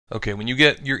Okay, when you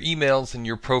get your emails in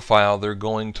your profile, they're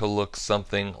going to look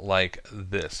something like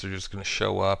this. They're just going to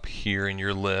show up here in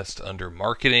your list under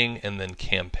marketing and then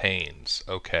campaigns.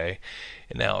 Okay,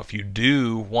 and now if you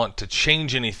do want to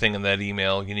change anything in that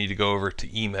email, you need to go over to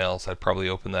emails. I'd probably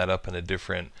open that up in a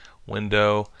different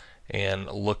window and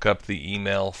look up the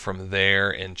email from there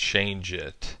and change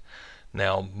it.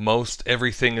 Now, most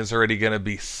everything is already going to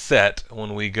be set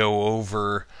when we go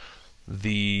over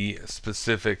the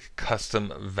specific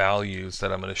custom values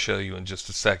that I'm going to show you in just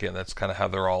a second. That's kind of how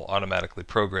they're all automatically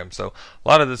programmed. So a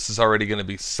lot of this is already going to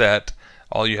be set.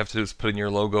 All you have to do is put in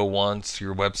your logo once,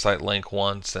 your website link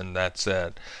once, and that's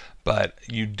it. But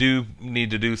you do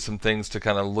need to do some things to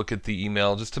kind of look at the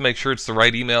email just to make sure it's the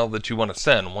right email that you want to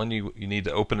send. One, you need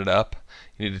to open it up.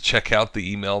 You need to check out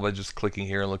the email by just clicking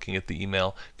here and looking at the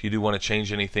email. If you do want to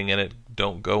change anything in it,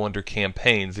 don't go under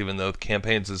campaigns, even though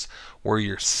campaigns is where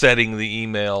you're setting the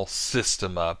email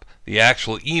system up. The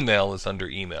actual email is under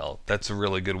email. That's a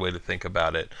really good way to think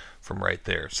about it from right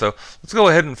there. So let's go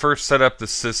ahead and first set up the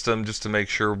system just to make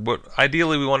sure. What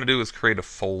ideally we want to do is create a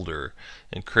folder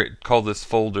and call this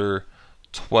folder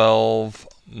 12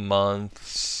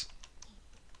 months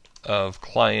of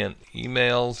client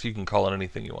emails. You can call it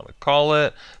anything you want to call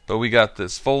it, but we got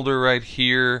this folder right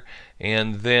here,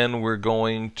 and then we're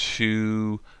going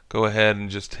to go ahead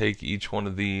and just take each one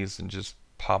of these and just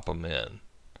pop them in.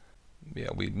 Yeah,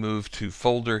 we move to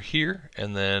folder here,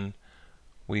 and then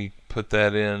we put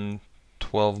that in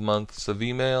 12 months of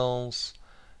emails,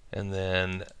 and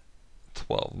then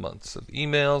 12 months of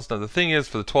emails. Now the thing is,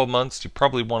 for the 12 months, you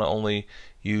probably want to only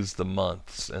use the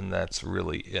months, and that's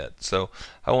really it. So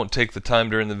I won't take the time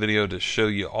during the video to show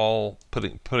you all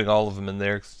putting all of them in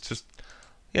there. It's just,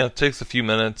 it takes a few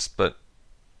minutes, but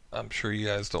I'm sure you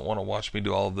guys don't want to watch me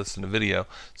do all of this in a video.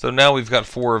 So now we've got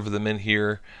 4 of them in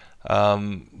here.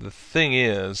 The thing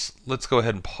is, let's go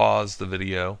ahead and pause the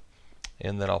video,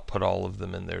 and then I'll put all of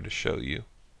them in there to show you.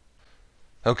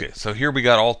 Okay, so here we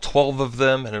got all 12 of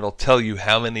them, and it'll tell you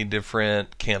how many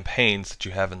different campaigns that you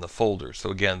have in the folder.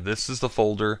 So again, this is the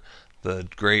folder, the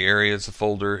gray area is the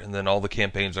folder, and then all the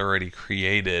campaigns are already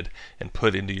created and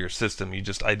put into your system. You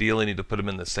just ideally need to put them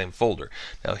in the same folder.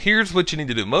 Now here's what you need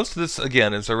to do. Most of this,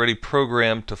 again, is already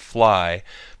programmed to fly,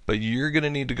 but you're going to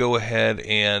need to go ahead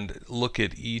and look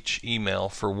at each email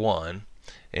for one,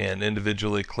 and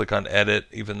individually click on edit,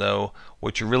 even though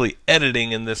what you're really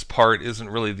editing in this part isn't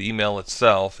really the email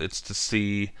itself, it's to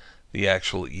see the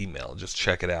actual email. Just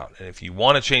check it out. And if you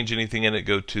want to change anything in it,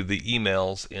 go to the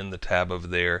emails in the tab over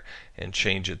there and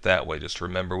change it that way. Just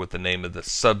remember what the name of the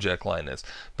subject line is.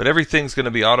 But everything's going to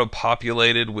be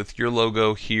auto-populated with your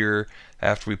logo here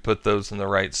after we put those in the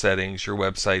right settings, your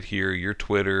website here, your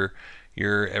Twitter,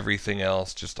 your everything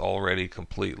else just already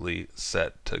completely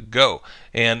set to go.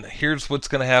 And here's what's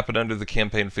going to happen under the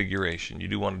campaign configuration. You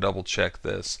do want to double check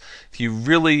this. If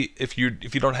you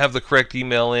don't have the correct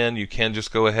email in, you can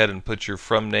just go ahead and put your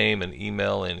from name and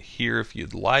email in here if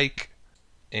you'd like,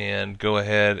 and go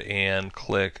ahead and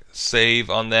click save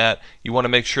on that. You want to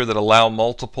make sure that allow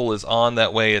multiple is on.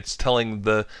 That way it's telling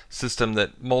the system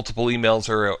that multiple emails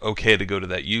are okay to go to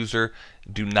that user.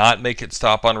 Do not make it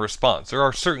stop on response. There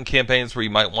are certain campaigns where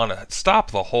you might want to stop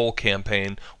the whole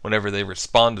campaign whenever they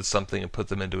respond to something and put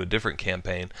them into a different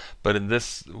campaign. But in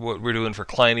this, what we're doing for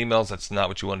client emails, that's not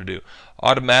what you want to do.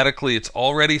 Automatically, it's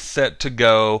already set to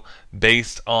go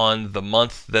based on the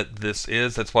month that this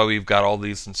is. That's why we've got all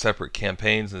these in separate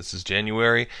campaigns. This is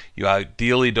January. You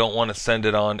ideally don't want to send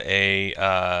it on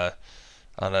a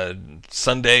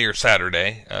Sunday or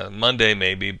Saturday, Monday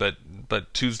maybe, but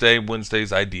Tuesday, Wednesday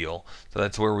is ideal. So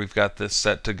that's where we've got this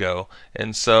set to go.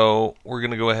 And so we're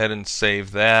going to go ahead and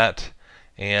save that.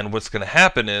 And what's going to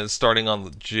happen is, starting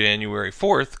on January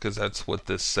 4th, because that's what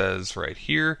this says right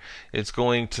here, it's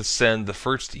going to send the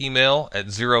first email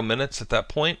at 0 minutes at that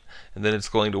point, and then it's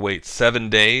going to wait 7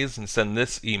 days and send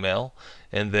this email.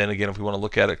 And then again, if we want to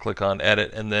look at it, click on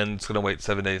edit, and then it's going to wait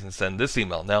 7 days and send this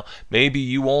email. Now, maybe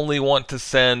you only want to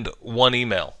send one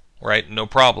email, right? No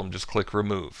problem, just click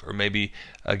remove. Or maybe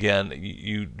again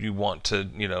you want to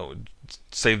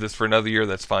save this for another year,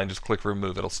 that's fine, just click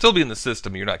remove. It'll still be in the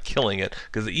system, you're not killing it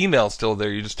because the email's still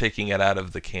there, you're just taking it out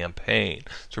of the campaign.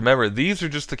 So remember, these are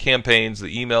just the campaigns,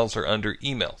 the emails are under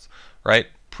emails, right?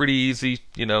 Pretty easy,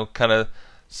 kind of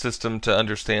system to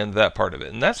understand that part of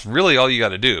it. And that's really all you got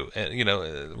to do. And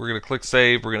we're going to click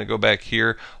save, we're going to go back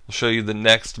here, we'll show you the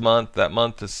next month. That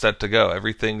month is set to go.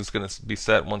 Everything's going to be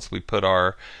set once we put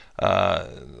our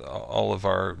all of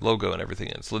our logo and everything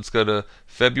in. So let's go to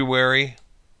February,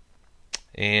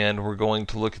 and we're going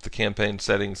to look at the campaign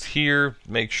settings here.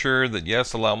 Make sure that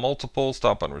yes, allow multiple,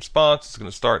 stop on response. It's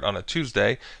going to start on a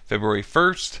Tuesday, February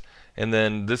 1st. And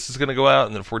then this is going to go out,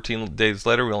 and then 14 days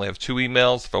later we only have 2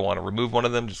 emails. If I want to remove one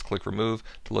of them, just click remove.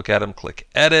 To look at them, click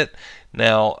edit.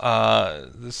 Now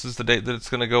this is the date that it's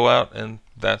going to go out, and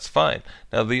that's fine.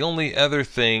 Now the only other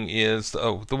thing is,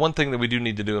 the one thing that we do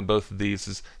need to do in both of these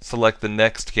is select the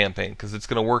next campaign, because it's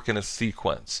going to work in a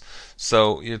sequence.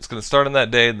 So it's going to start on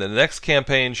that day. The next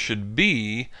campaign should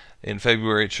be in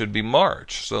February, it should be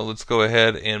March. So let's go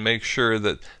ahead and make sure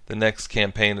that the next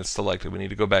campaign is selected. We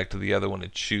need to go back to the other one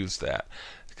and choose that,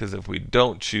 because if we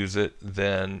don't choose it,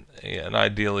 then and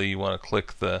ideally you want to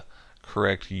click the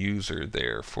correct user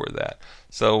there for that.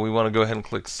 So we want to go ahead and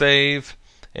click save.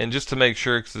 And just to make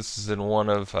sure, because this is in one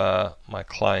of my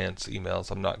clients'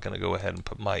 emails, I'm not going to go ahead and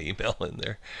put my email in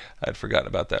there. I'd forgotten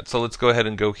about that. So let's go ahead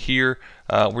and go here.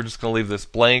 We're just going to leave this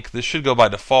blank. This should go by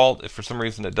default. If for some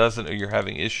reason it doesn't, or you're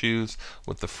having issues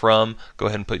with the from, go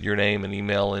ahead and put your name and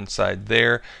email inside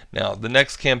there. Now the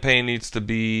next campaign needs to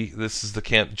be, this is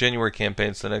the January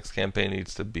campaign, so the next campaign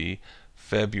needs to be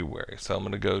February. So I'm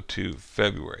going to go to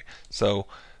February. So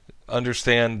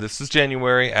understand this is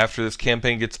January. After this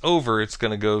campaign gets over, it's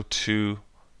going to go to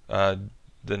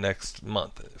the next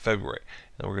month, February.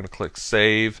 And we're going to click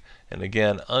save. And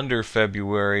again, under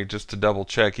February, just to double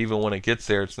check, even when it gets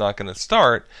there, it's not going to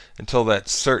start until that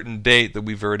certain date that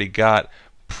we've already got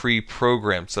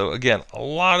pre-programmed. So again, a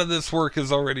lot of this work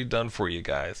is already done for you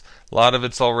guys. A lot of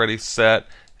it's already set.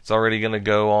 It's already going to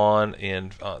go on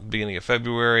in beginning of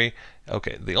February.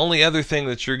 Okay, the only other thing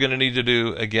that you're going to need to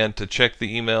do, again, to check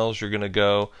the emails, you're going to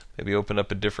go, maybe open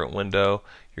up a different window.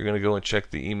 You're going to go and check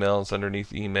the emails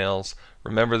underneath emails.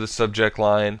 Remember the subject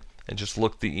line and just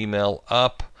look the email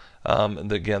up.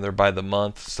 And again, they're by the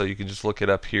month, so you can just look it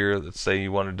up here. Let's say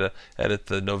you wanted to edit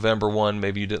the November one.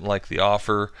 Maybe you didn't like the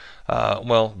offer.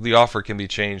 Well, the offer can be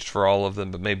changed for all of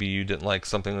them, but maybe you didn't like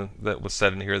something that was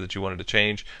said in here that you wanted to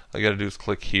change. All you got to do is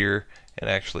click here and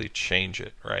actually change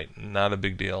it, right? Not a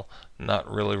big deal.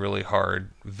 Not really hard.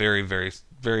 Very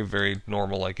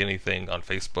normal, like anything on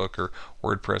Facebook or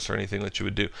WordPress or anything that you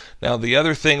would do. Now, the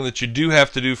other thing that you do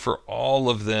have to do for all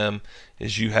of them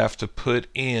is you have to put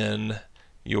in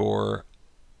your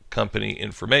company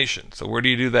information. So where do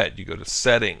you do that? You go to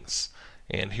settings,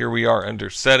 and here we are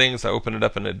under settings. I open it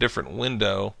up in a different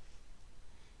window,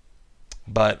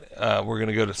 but we're going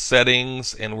to go to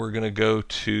settings, and we're going to go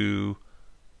to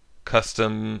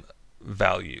custom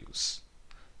values,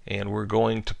 and we're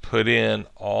going to put in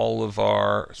all of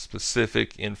our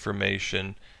specific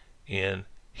information in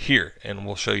here, and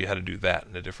we'll show you how to do that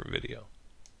in a different video.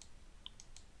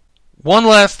 One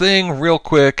last thing real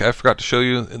quick, I forgot to show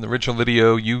you in the original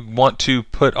video, you want to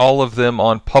put all of them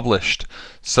on published.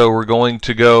 So we're going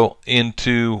to go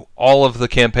into all of the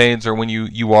campaigns, or when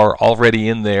you are already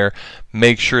in there,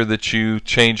 make sure that you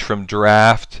change from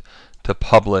draft to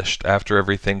published after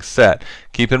everything's set.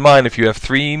 Keep in mind, if you have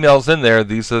 3 emails in there,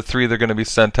 these are the 3 that are going to be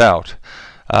sent out.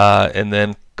 And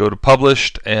then go to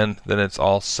published, and then it's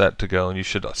all set to go. And you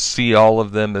should see all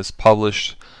of them as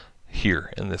published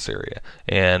here in this area.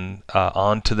 And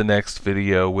on to the next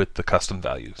video with the custom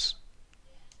values.